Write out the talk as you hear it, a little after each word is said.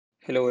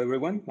Hello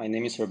everyone, my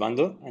name is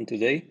Armando, and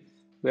today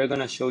we are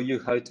going to show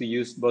you how to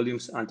use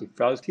Volume's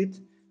anti-fraud kit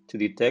to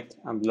detect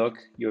and block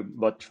your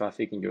bot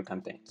traffic in your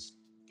campaigns.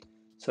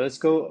 So let's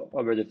go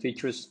over the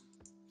features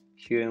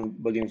here in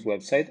Volume's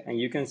website, and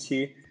you can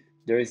see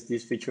there is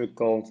this feature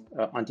called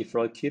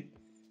anti-fraud kit,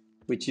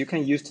 which you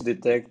can use to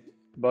detect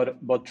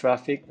bot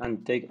traffic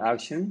and take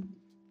action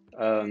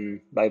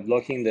by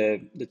blocking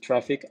the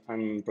traffic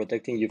and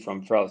protecting you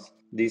from fraud.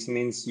 This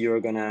means you're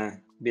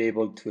gonna be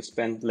able to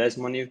spend less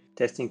money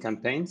testing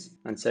campaigns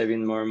and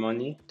saving more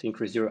money to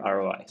increase your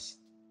ROIs.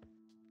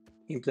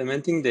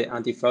 Implementing the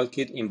anti-fraud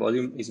kit in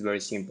Volume is very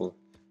simple.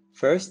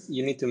 First,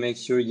 you need to make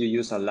sure you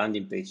use a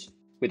landing page.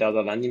 Without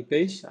a landing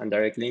page and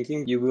direct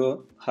linking, you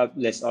will have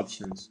less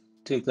options.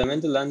 To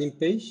implement the landing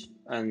page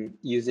and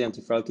use the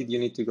anti-fraud kit, you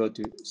need to go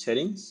to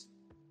Settings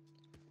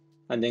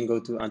and then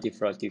go to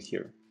Anti-Fraud Kit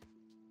here.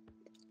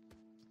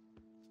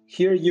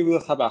 Here you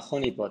will have a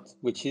HONEYPOT,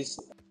 which is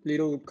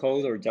little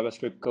code or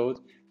JavaScript code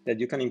that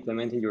you can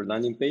implement in your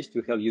landing page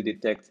to help you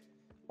detect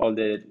all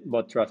the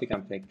bot traffic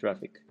and fake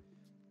traffic.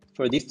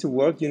 For this to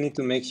work, you need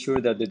to make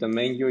sure that the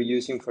domain you're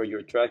using for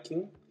your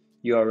tracking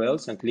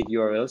URLs and click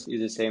URLs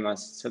is the same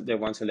as the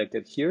one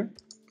selected here.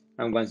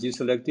 And once you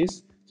select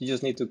this, you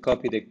just need to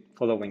copy the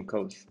following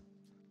code.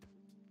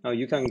 Now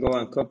you can go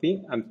and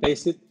copy and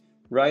paste it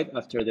right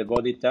after the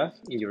body tag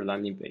in your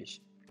landing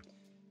page.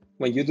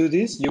 When you do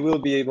this, you will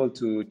be able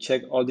to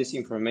check all this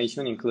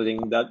information,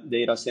 including that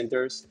data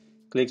centers,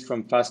 clicks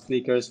from fast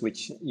clickers,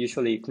 which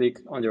usually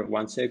click under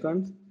 1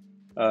 second,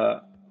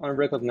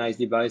 unrecognized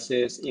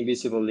devices,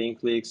 invisible link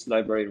clicks,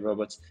 library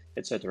robots,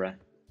 etc.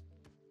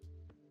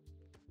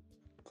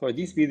 For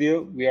this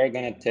video, we are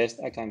going to test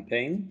a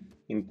campaign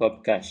in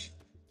PopCash.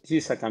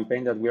 This is a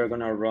campaign that we are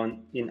going to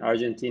run in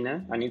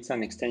Argentina, and it's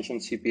an extension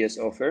CPS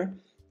offer,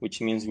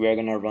 which means we are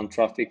going to run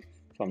traffic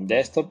from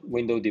desktop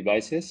Windows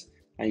devices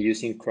and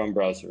using Chrome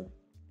browser.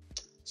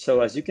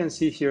 So as you can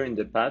see here in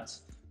the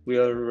paths, we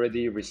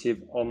already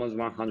received almost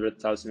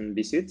 100,000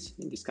 visits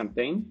in this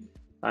campaign.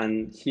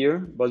 And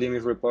here, Volume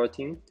is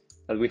reporting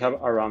that we have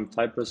around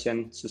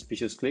 5%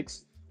 suspicious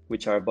clicks,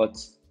 which are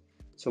bots.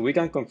 So we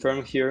can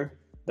confirm here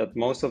that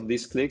most of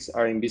these clicks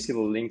are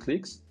invisible link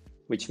clicks,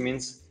 which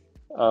means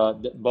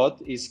the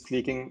bot is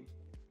clicking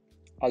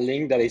a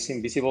link that is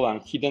invisible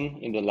and hidden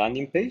in the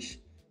landing page,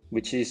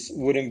 which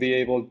wouldn't be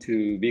able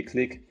to be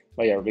clicked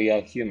by a real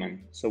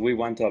human. So we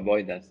want to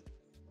avoid that.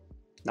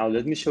 Now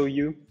let me show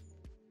you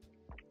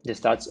the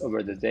stats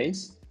over the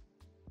days.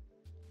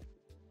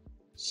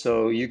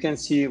 So you can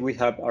see we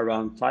have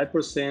around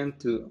 5%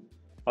 to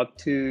up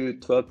to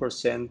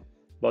 12%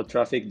 bot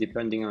traffic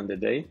depending on the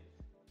day.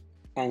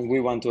 And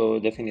we want to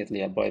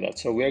definitely avoid that.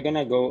 So we're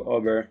gonna go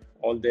over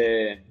all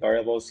the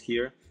variables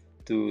here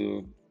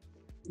to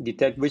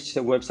detect which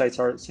websites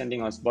are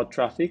sending us bot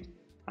traffic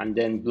and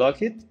then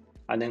block it.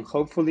 And then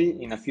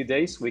hopefully in a few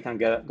days, we can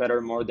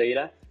gather more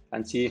data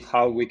and see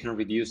how we can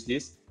reduce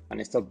this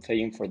and stop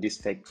paying for this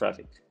fake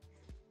traffic.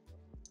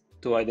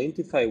 To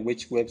identify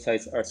which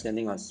websites are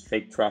sending us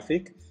fake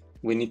traffic,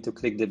 we need to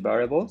click the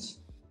variables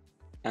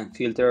and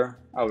filter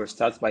our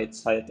stats by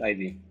site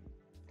ID.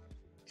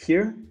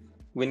 Here,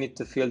 we need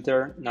to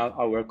filter now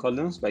our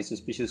columns by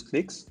suspicious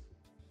clicks.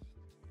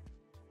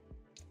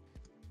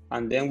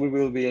 And then we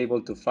will be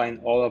able to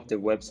find all of the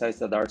websites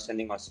that are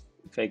sending us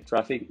fake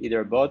traffic,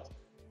 either bot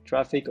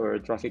traffic or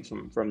traffic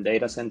from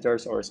data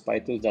centers or spy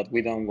tools that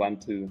we don't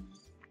want to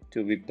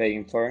be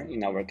paying for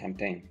in our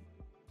campaign.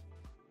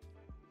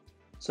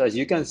 So as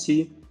you can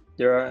see,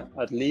 there are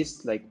at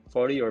least like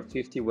 40 or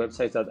 50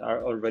 websites that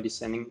are already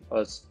sending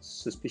us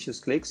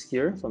suspicious clicks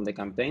here from the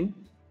campaign,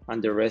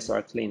 and the rest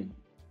are clean.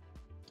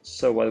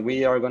 So what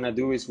we are going to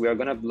do is we are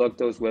going to block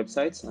those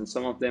websites, and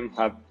some of them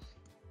have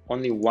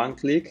only one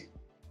click,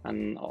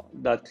 and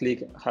that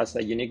click has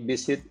a unique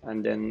visit,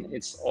 and then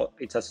it's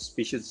a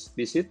suspicious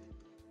visit.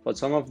 But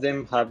some of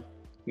them have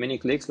many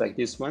clicks, like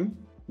this one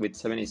with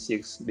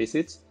 76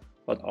 visits,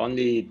 but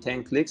only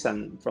 10 clicks,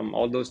 and from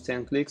all those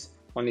 10 clicks,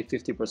 only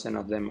 50%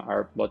 of them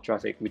are bot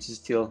traffic, which is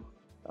still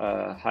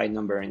a high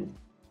number in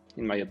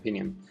my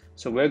opinion.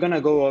 So we're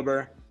gonna go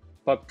over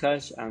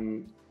PopCash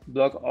and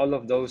block all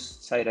of those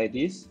site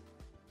IDs,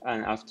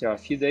 and after a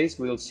few days,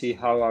 we'll see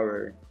how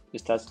our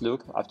stats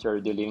look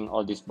after deleting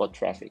all this bot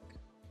traffic.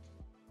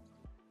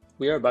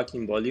 We are back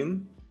in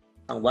Volume.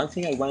 And one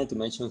thing I wanted to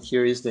mention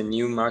here is the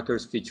new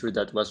markers feature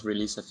that was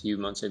released a few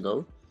months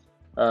ago.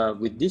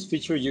 With this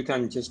feature, you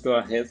can just go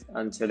ahead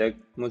and select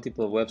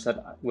multiple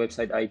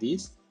website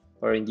IDs,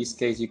 or in this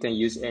case, you can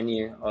use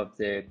any of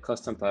the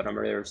custom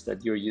parameters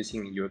that you're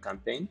using in your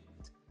campaign,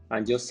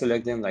 and just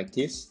select them like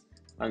this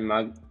and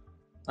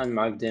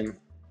mark them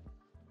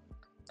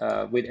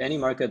with any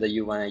marker that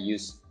you want to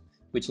use,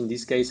 which in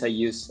this case,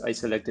 I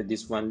selected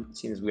this one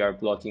since we are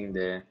blocking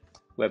the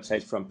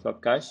website from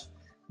PopCash.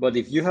 But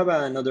if you have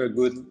another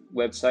good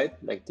website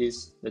like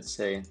this, let's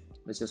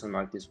just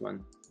unmark this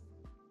one.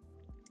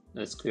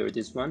 Let's clear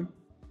this one.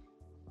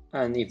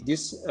 And if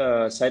this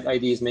site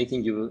ID is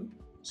making you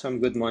some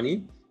good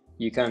money,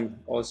 you can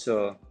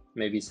also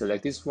maybe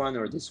select this one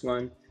or this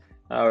one,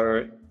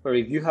 or Or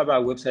if you have a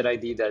website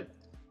ID that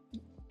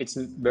it's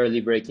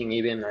barely breaking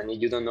even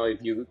and you don't know if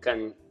you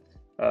can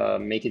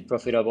make it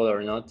profitable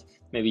or not,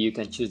 maybe you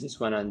can choose this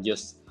one and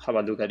just have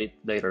a look at it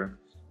later.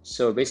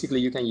 So basically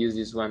you can use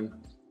this one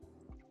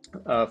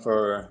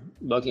for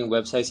blogging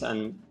websites,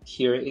 and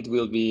here it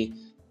will be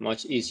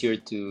much easier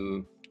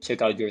to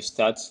check out your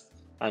stats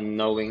and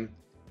knowing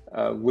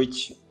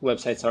which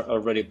websites are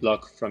already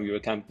blocked from your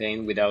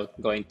campaign without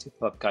going to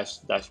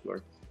PubCache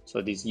dashboard.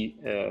 So this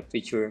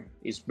feature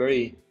is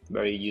very,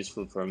 very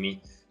useful for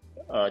me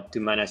to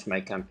manage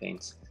my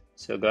campaigns.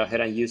 So go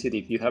ahead and use it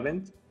if you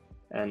haven't,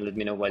 and let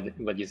me know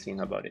what you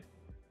think about it.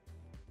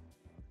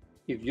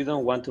 If you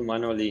don't want to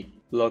manually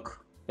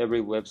block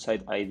every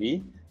website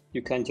ID,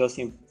 you can just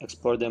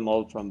export them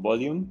all from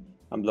Volume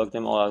and block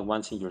them all at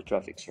once in your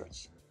traffic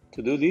source.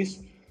 To do this,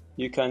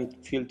 you can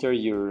filter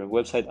your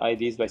website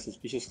IDs by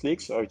suspicious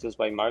clicks or just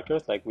by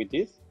markers like we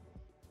did,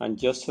 and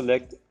just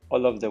select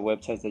all of the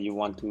websites that you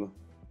want to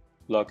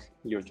block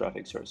your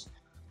traffic source.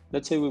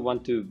 Let's say we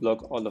want to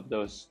block all of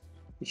those,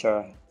 which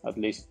are at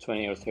least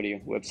 20 or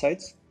 30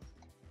 websites.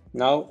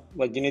 Now,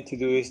 what you need to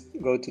do is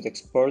go to the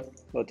Export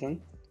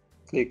button,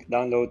 click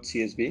Download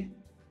CSV,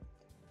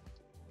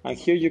 and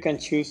here you can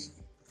choose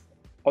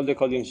all the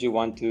columns you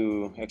want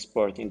to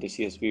export in the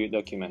CSV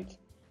document.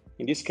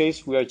 In this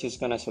case, we are just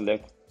going to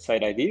select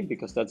site ID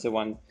because that's the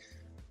one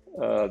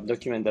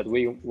document that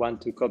we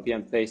want to copy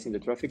and paste in the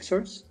traffic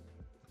source.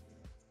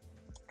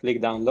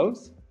 Click Download,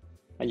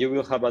 and you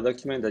will have a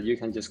document that you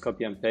can just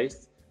copy and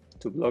paste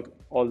to block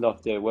all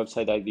of the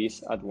website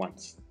IDs at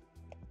once.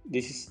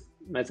 This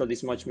method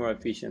is much more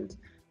efficient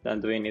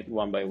than doing it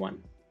one by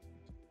one.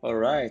 All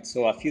right,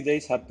 so a few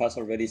days have passed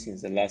already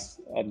since the last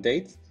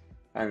update,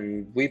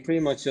 and we pretty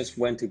much just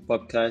went to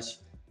PubCache,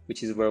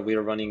 which is where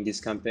we're running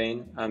this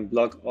campaign, and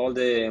block all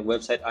the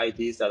website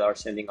IDs that are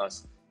sending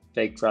us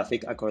fake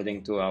traffic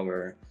according to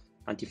our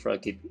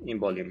anti-fraud kit in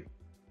Volume.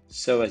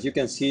 So as you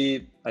can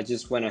see, I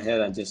just went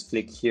ahead and just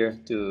clicked here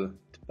to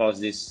pause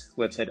these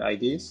website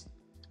IDs.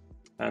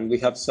 And we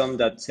have some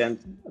that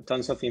send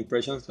tons of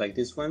impressions like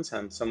these ones,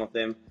 and some of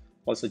them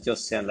also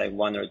just send like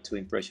 1 or 2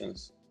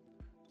 impressions,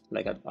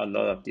 like a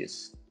lot of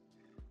this.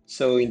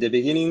 So in the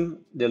beginning,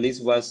 the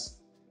list was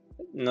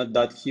not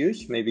that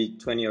huge, maybe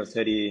 20 or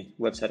 30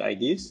 website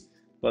IDs.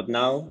 But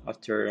now,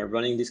 after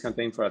running this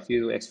campaign for a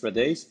few extra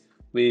days,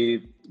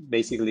 we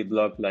basically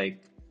blocked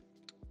like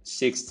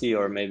 60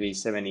 or maybe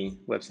 70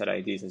 website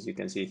IDs, as you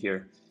can see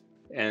here.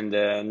 And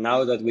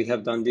now that we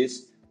have done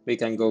this, we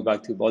can go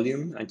back to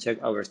Volume and check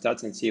our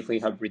stats and see if we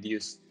have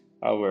reduced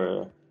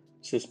our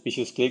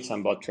suspicious clicks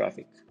and bot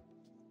traffic.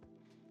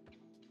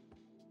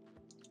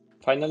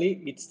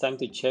 Finally, it's time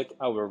to check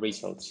our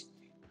results.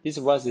 This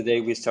was the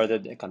day we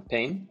started the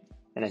campaign,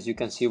 and as you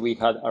can see, we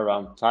had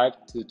around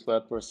 5 to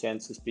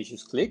 12%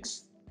 suspicious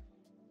clicks.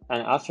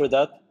 And after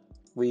that,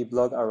 we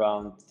blocked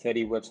around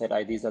 30 website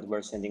IDs that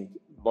were sending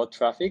bot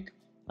traffic,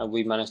 and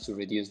we managed to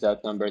reduce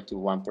that number to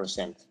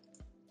 1%.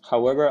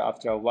 However,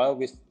 after a while,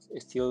 we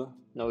still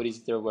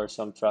noticed there were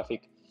some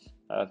traffic,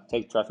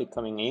 fake traffic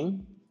coming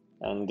in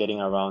and getting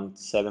around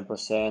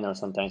 7% or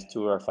sometimes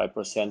 2 or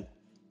 5%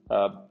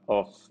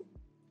 of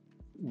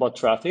bot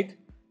traffic.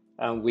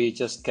 And we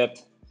just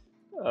kept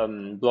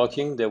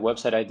blocking the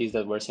website IDs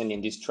that were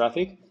sending this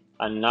traffic.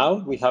 And now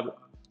we have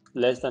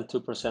less than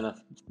 2%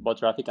 of bot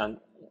traffic. And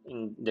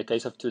in the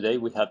case of today,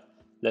 we have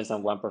less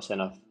than 1%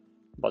 of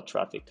bot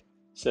traffic.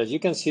 So as you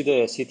can see,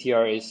 the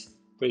CTR is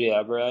pretty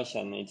average,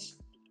 and it's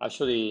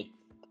actually,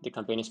 the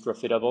campaign is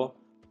profitable,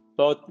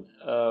 but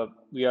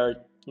we are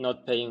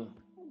not paying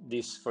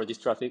for this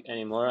traffic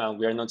anymore, and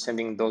we are not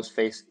sending those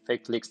fake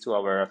clicks to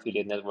our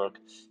affiliate network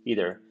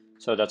either.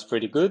 So that's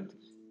pretty good,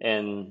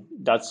 and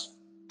that's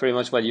pretty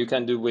much what you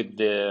can do with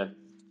the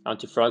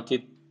anti-fraud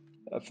kit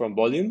from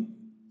Volume.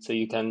 So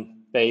you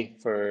can pay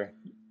for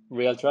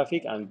real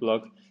traffic and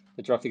block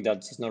the traffic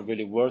that's not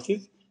really worth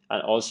it,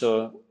 and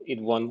also it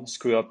won't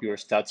screw up your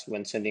stats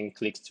when sending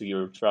clicks to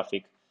your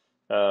traffic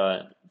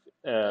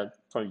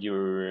from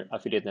your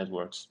affiliate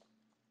networks.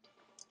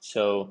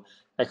 So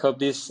I hope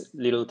this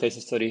little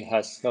case study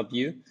has helped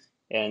you,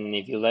 and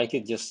if you like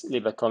it, just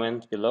leave a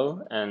comment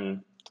below,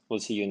 and we'll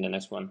see you in the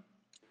next one.